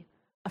be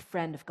a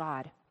friend of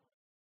God.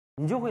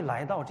 你就会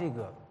来到这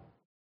个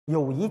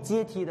友谊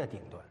阶梯的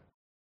顶端。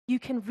 You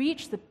can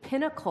reach the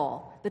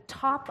pinnacle, the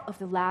top of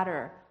the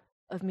ladder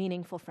of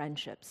meaningful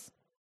friendships,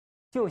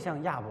 就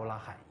像亚伯拉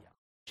罕一样，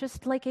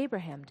 just like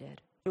Abraham did,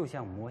 就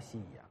像摩西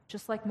一样，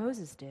 just like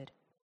Moses did.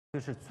 就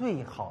是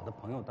最好的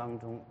朋友当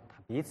中，他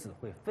彼此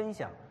会分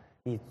享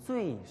你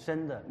最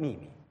深的秘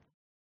密。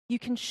 You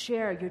can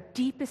share your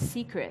deepest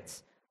secrets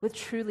with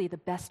truly the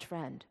best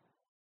friend.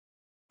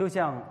 就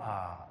像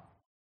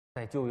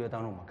在旧约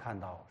当中，我们看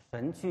到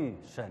神去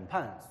审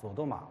判索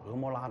多玛、俄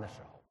摩拉的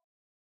时候，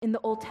 In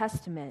the Old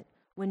Testament,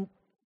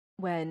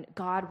 when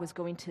God was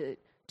going to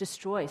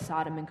destroy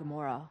Sodom and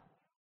Gomorrah,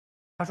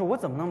 他说：“我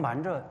怎么能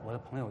瞒着我的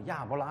朋友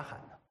亚伯拉罕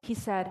呢 he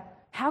said,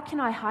 How can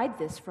I hide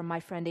this from my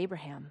friend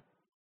Abraham?？”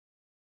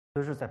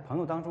 就是在朋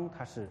友当中，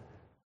他是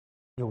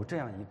有这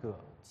样一个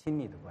亲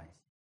密的关系。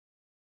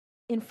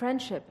 In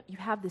friendship, you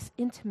have this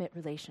intimate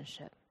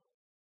relationship.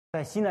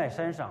 在西奈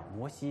山上，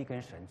摩西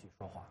跟神去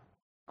说话，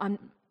 On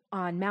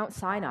Mount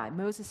Sinai,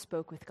 Moses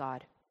spoke with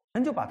God,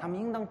 神就把他们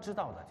应当知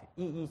道的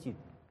就一一去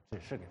指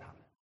示给他们。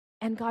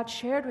 and God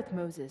shared with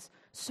Moses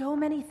so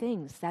many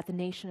things that the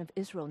nation of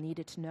Israel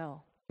needed to know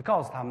就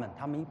告诉他们，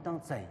他们应当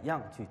怎样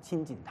去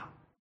亲近他。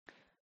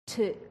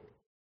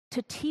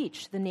 to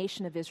teach the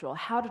nation of Israel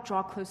how to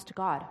draw close to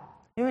God.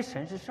 因为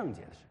神是圣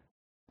洁的神，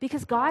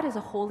 Because God is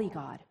a holy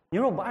God. 你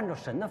若不按照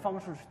神的方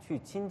式去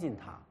亲近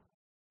他，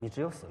你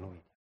只有死路一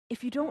条。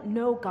 If you don't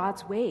know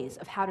God's ways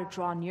of how to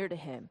draw near to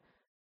Him,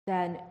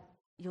 then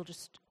you'll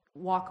just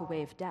walk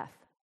away of death.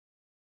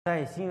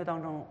 在新约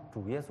当中，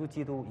主耶稣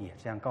基督也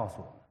这样告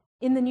诉我们：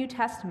 In the New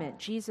Testament,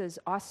 Jesus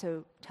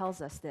also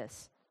tells us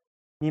this.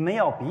 你们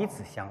要彼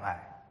此相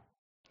爱，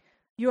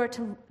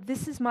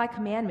 This is my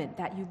commandment,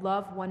 that you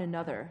love one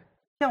another,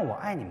 像我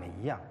爱你们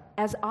一样。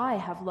 as I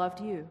have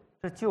loved you.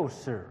 这就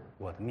是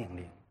我的命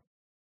令。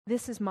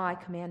 This is my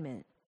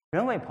commandment.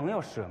 人为朋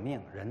友舍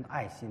命，人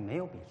爱心没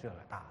有比这个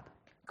大的。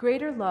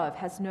 Greater love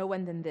has no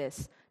one than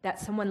this, that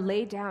someone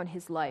lay down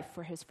his life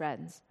for his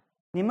friends.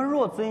 你们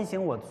若遵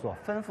行我所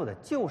吩咐的，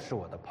就是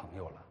我的朋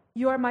友了。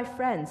 You are my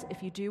friends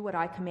if you do what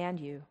I command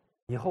you.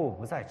 以后我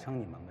不再称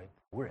你们为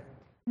仆人，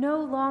 No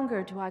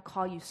longer do I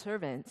call you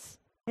servants,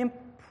 因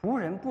仆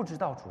人不知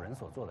道主人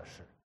所做的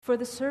事。 for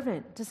the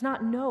servant does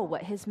not know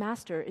what his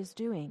master is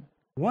doing.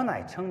 我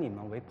乃称你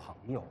们为朋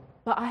友，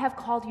 But I have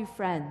called you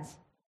friends,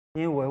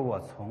 因为我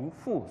从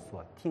父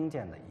所听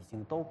见的已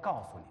经都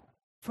告诉你们。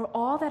 for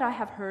all that I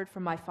have heard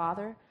from my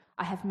Father,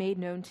 I have made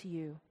known to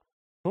you.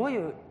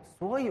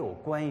 所有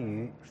关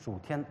于属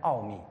天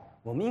奥秘，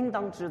我们应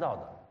当知道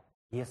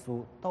的，耶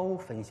稣都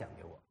分享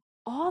给我。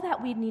 All that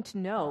we need to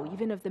know,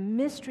 even of the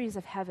mysteries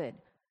of heaven,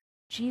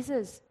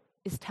 Jesus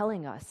is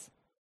telling us.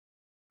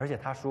 而且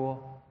他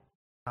说，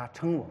他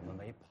称我们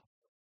为朋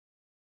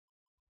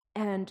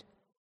友。 And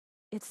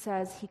it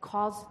says he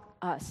calls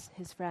us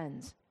his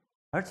friends.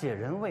 而且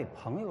人为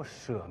朋友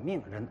舍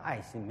命，人爱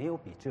心没有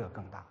比这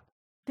更大的。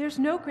 There's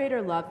no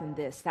greater love than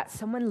this, that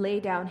someone lay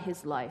down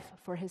his life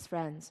for his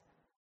friends.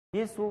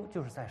 耶稣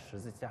就是在十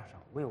字架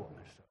上为我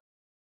们舍。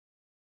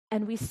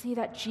 And we see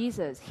that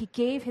Jesus, he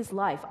gave his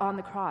life on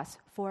the cross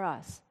for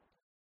us.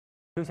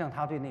 就像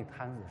他对那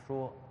摊子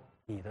说：“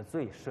你的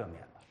罪赦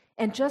免了。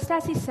And just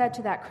as he said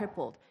to that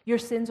crippled, your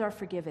sins are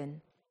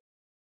forgiven.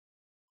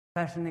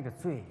 但是那个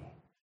罪，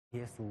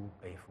耶稣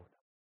背负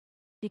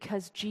的。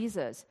Because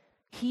Jesus,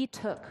 he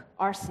took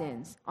our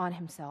sins on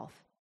himself.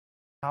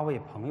 他为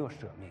朋友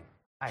舍命，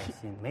爱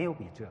心没有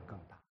比这更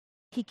大。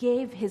He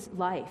gave his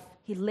life.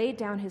 He laid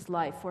down his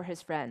life for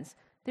his friends.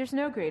 There's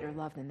no greater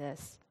love than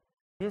this.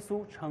 耶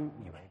稣称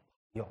你为朋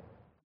友，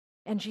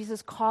 And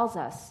Jesus calls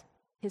us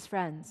his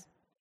friends.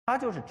 他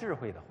就是智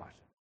慧的化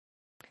身。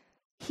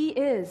He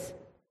is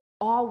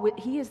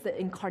the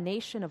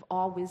incarnation of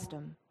all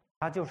wisdom.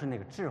 他就是那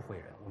个智慧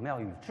人，我们要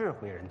与智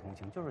慧人同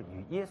行，就是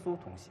与耶稣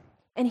同行。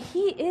And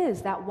he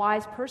is that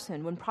wise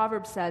person when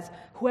Proverbs says,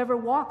 whoever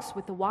walks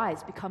with the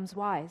wise becomes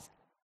wise.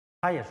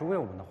 他也是为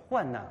我们的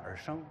患难而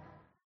生，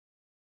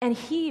 And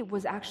he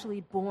was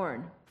actually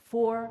born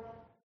for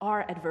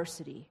our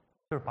adversity,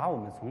 就是把我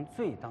们从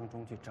罪当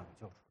中去拯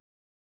救出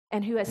来。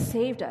 and who has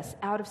saved us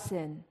out of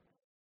sin.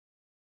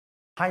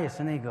 他也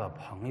是那个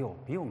朋友，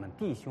比我们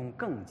弟兄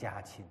更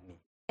加亲密，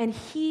 And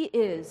he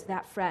is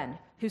that friend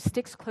who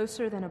sticks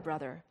closer than a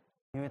brother,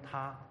 因为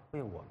他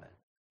为我们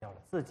要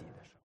了自己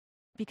的生。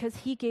 because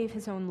he gave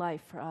his own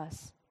life for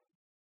us.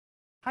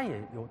 他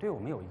也对我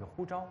们有一个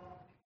呼召，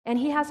 And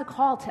he has a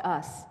call to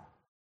us.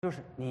 就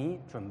是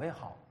你准备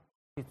好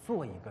去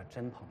做一个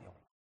真朋友。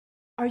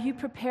 Are you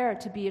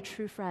prepared to be a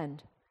true friend?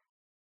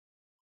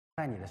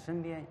 在你的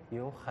身边也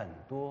有很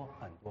多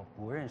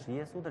不认识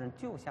耶稣的人，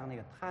就像那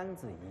个摊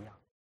子一样。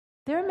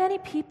 There are many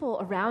people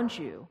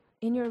around you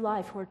in your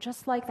life who are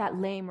just like that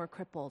lame or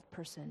crippled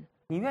person.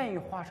 你愿意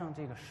花上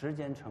这个时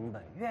间成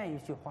本，愿意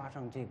去花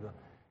上这个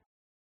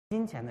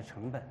金钱的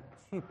成本，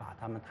去把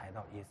他们抬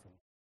到耶稣。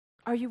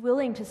 Are you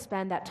willing to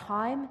spend that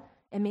time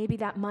and maybe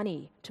that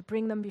money to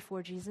bring them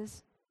before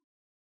Jesus?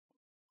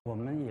 我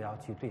们也要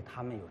去对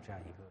他们有这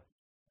样一个，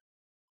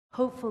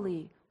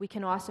 Hopefully, we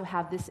can also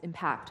have this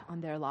impact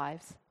on their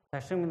lives. 在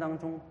生命当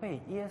中被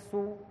耶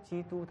稣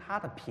基督他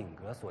的品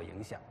格所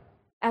影响，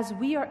 As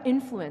we are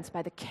influenced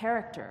by the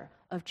character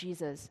of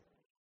Jesus,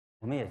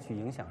 我们也去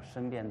影响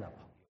身边的朋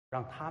友，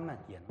让他们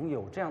也能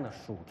有这样的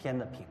属天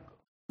的品格。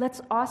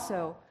 let's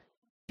also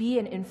be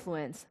an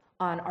influence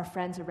on our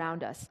friends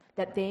around us,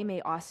 that they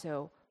may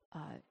also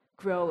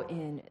grow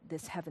in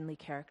this heavenly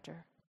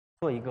character.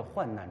 做一个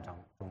患难中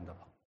的朋友。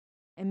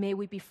 And may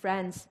we be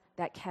friends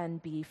that can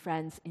be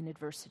friends in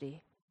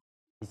adversity.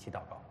 一起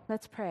祷告。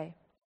 Let's pray.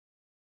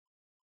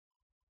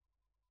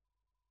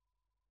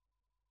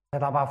 在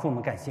大巴父，我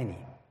们感谢你，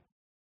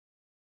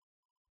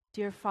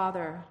 Dear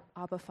Father,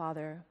 Abba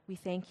Father, we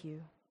thank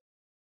you.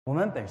 我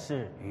们本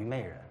是愚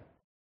昧人，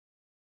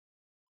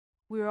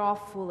 We are all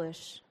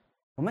foolish.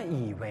 我们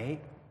以为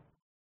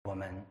我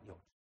们有，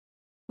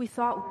 We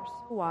thought we were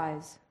so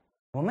wise.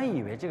 我们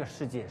以为这个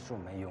世界是我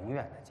们永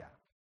远的家，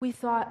 We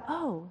thought,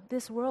 oh,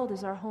 this world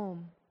is our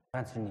home.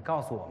 但是你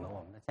告诉我们，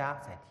我们的家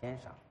在天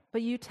上， But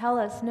you tell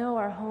us, no,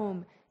 our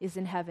home is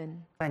in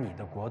heaven, 在你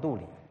的国度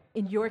里，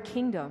 in your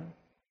kingdom.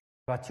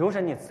 是吧？求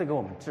神你赐给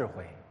我们智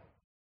慧，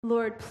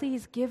 Lord,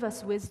 please give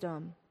us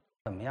wisdom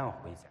怎么样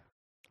回家，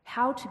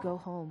 how to go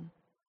home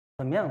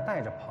怎么样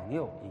带着朋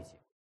友一起。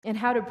 and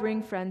how to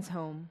bring friends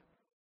home.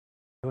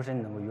 求神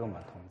你能够与我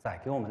们同在，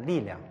给我们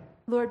力量，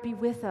 Lord, be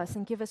with us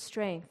and give us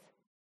strength.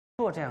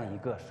 做这样一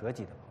个舍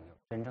己的朋友，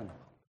真正的朋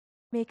友。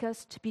 Make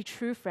us to be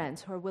true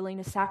friends who are willing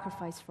to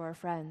sacrifice for our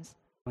friends.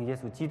 奉耶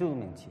稣基督的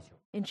名祈求。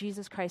 In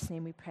Jesus Christ's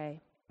name we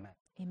pray. Amen.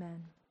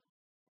 Amen.